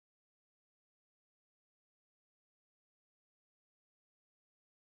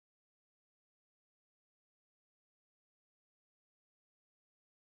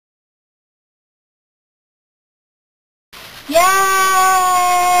Yay!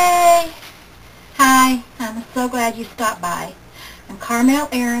 Hi, I'm so glad you stopped by. I'm Carmel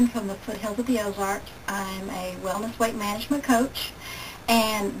from the foothills of the Ozarks. I'm a wellness weight management coach,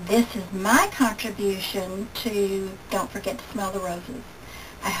 and this is my contribution to Don't Forget to Smell the Roses.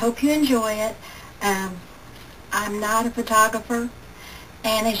 I hope you enjoy it. I'm not a photographer,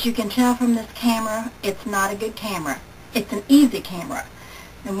 and as you can tell from this camera, it's not a good camera. It's an easy camera.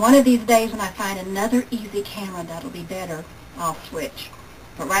 And one of these days when I find another easy camera that'll be better, I'll switch.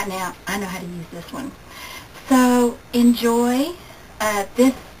 But right now, I know how to use this one. So enjoy.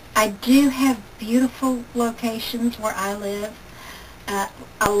 This. I do have beautiful locations where I live.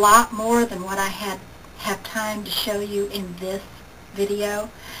 A lot more than what I have time to show you in this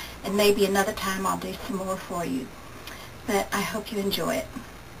video. And maybe another time I'll do some more for you. But I hope you enjoy it.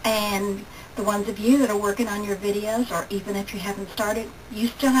 And the ones of you that are working on your videos, or even if you haven't started, you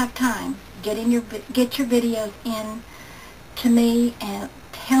still have time. Get your videos in to me and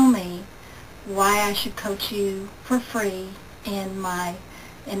tell me why I should coach you for free in my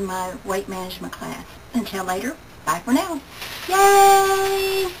weight management class. Until later, bye for now.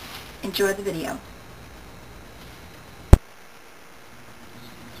 Yay! Enjoy the video.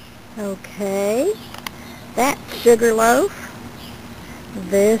 Okay, that's Sugarloaf.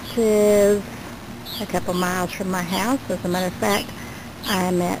 This is a couple miles from my house. As a matter of fact,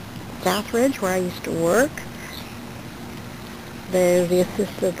 I'm at Southridge where I used to work. There's the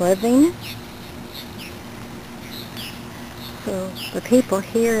assisted living. So the people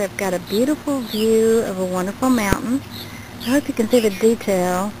here have got a beautiful view of a wonderful mountain. I hope you can see the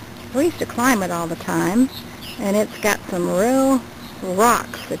detail. We used to climb it all the time, and it's got some real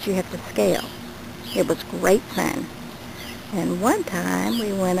rocks that you have to scale. It was great fun. And one time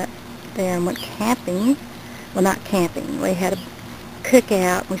we went up there and went camping. Well, not camping. We had a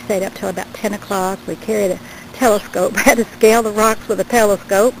cookout. We stayed up till about 10 o'clock. We carried a telescope. Had to scale the rocks with a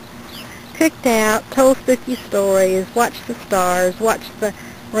telescope. Cooked out, told spooky stories, watched the stars, watched the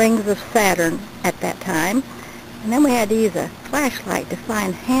rings of Saturn at that time. And then we had to use a flashlight to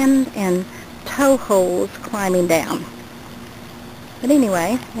find hand and toe holes climbing down. But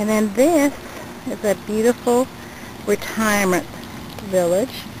anyway, and then this is a beautiful retirement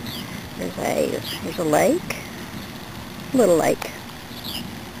village. There's a lake, little lake.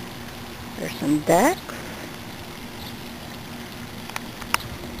 There's some ducks.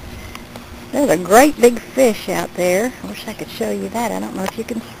 There's a great big fish out there. I wish I could show you that. I don't know if you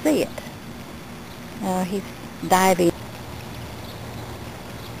can see it. He's diving.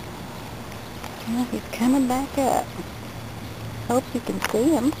 Well, he's coming back up. Hope you can see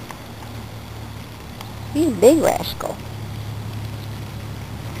him. He's a big rascal.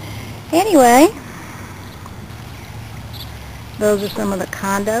 Anyway, those are some of the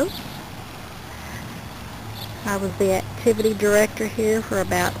condos. I was the activity director here for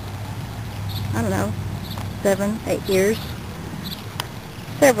about, I don't know, 7, 8 years.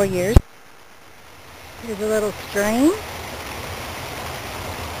 Several years. Here's a little stream.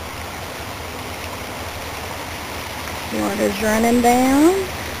 Water's running down.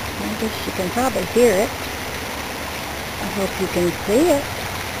 I guess you can probably hear it. I hope you can see it.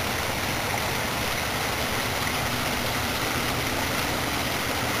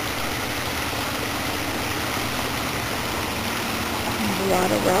 There's a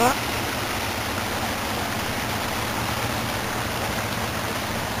lot of rock.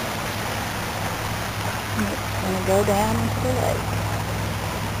 It's going to go down into the lake.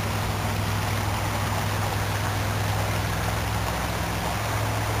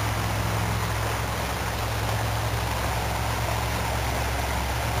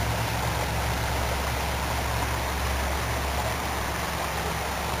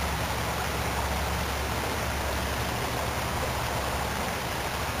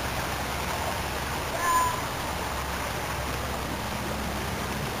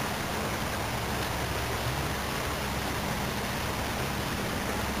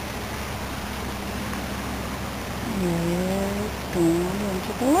 It's going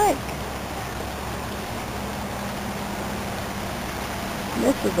into the lake.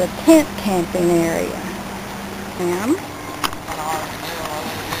 This is a tent camping area. And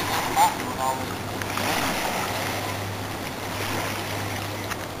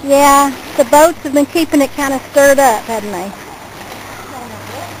yeah, the boats have been keeping it kind of stirred up, haven't they?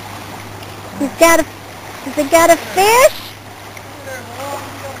 Has it got a fish?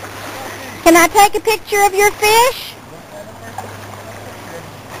 Can I take a picture of your fish?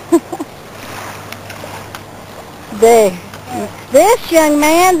 This young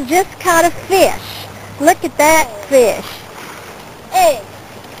man's just caught a fish. Look at that fish. Hey.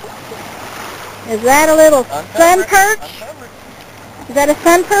 Is that a little sun perch? Is that a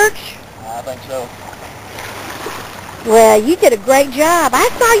sun perch? I think so. Well, you did a great job. I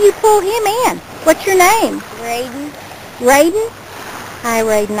saw you pull him in. What's your name? Rayden. Rayden? Hi,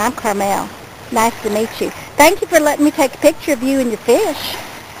 Rayden. I'm Carmel. Nice to meet you. Thank you for letting me take a picture of you and your fish.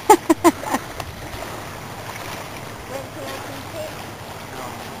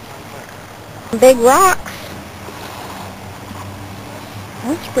 Big rocks.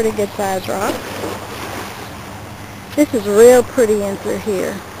 That's pretty good size rocks. This is real pretty in through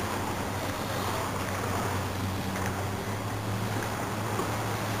here.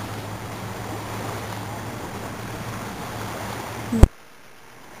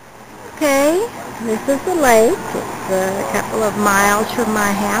 Okay, this is the lake. It's a couple of miles from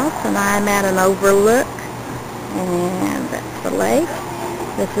my house, and I'm at an overlook, and that's the lake.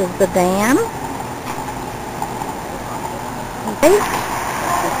 This is the dam. Okay.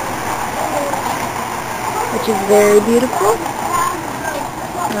 Which is very beautiful. I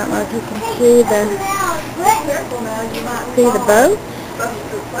don't know if you can see the, boat.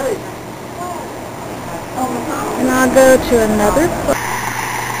 And I'll go to another place.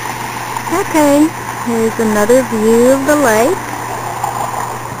 Okay, here's another view of the lake.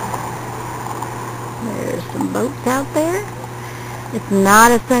 There's some boats out there. It's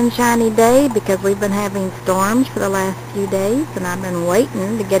not a sunshiny day because we've been having storms for the last few days, and I've been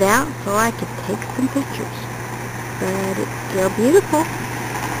waiting to get out so I could take some pictures. But it's still beautiful.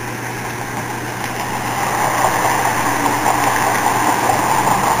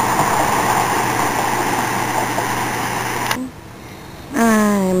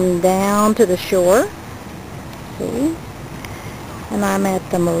 I'm down to the shore, see, and I'm at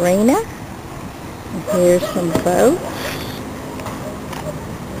the marina, and here's some boats.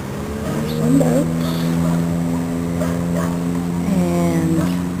 There's some boats, and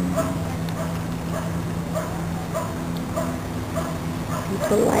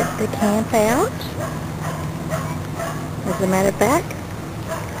people like to camp out. As a matter of fact,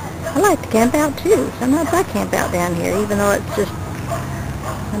 I like to camp out too. Sometimes I camp out down here, even though it's just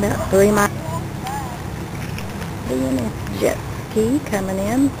about 3 miles. Seeing a jet ski coming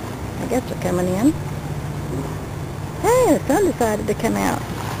in. I guess they're coming in. Hey, the sun decided to come out.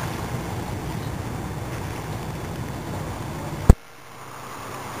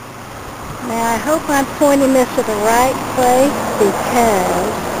 Now I hope I'm pointing this to the right place because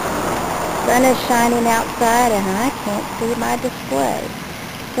the sun is shining outside and I can't see my display.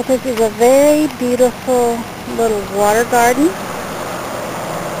 But this is a very beautiful little water garden.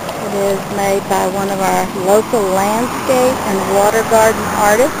 It is made by one of our local landscape and water garden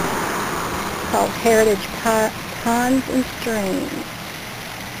artists called Heritage Ponds and Streams.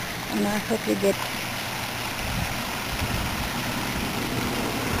 And I hope you get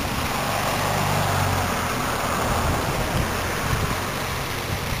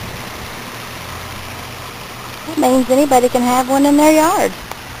that means anybody can have one in their yard.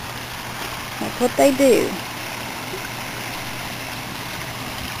 That's what they do.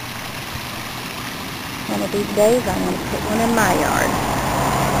 One of these days I'm going to put one in my yard.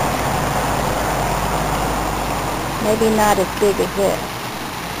 Maybe not as big as this,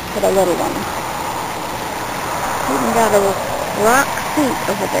 but a little one. Even got a rock seat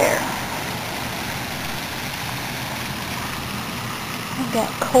over there. I've got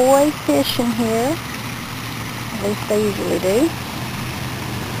koi fish in here. At least they usually do.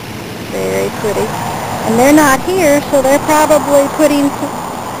 Very pretty. And they're not here, so they're probably putting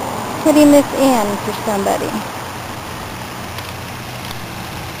this in for somebody.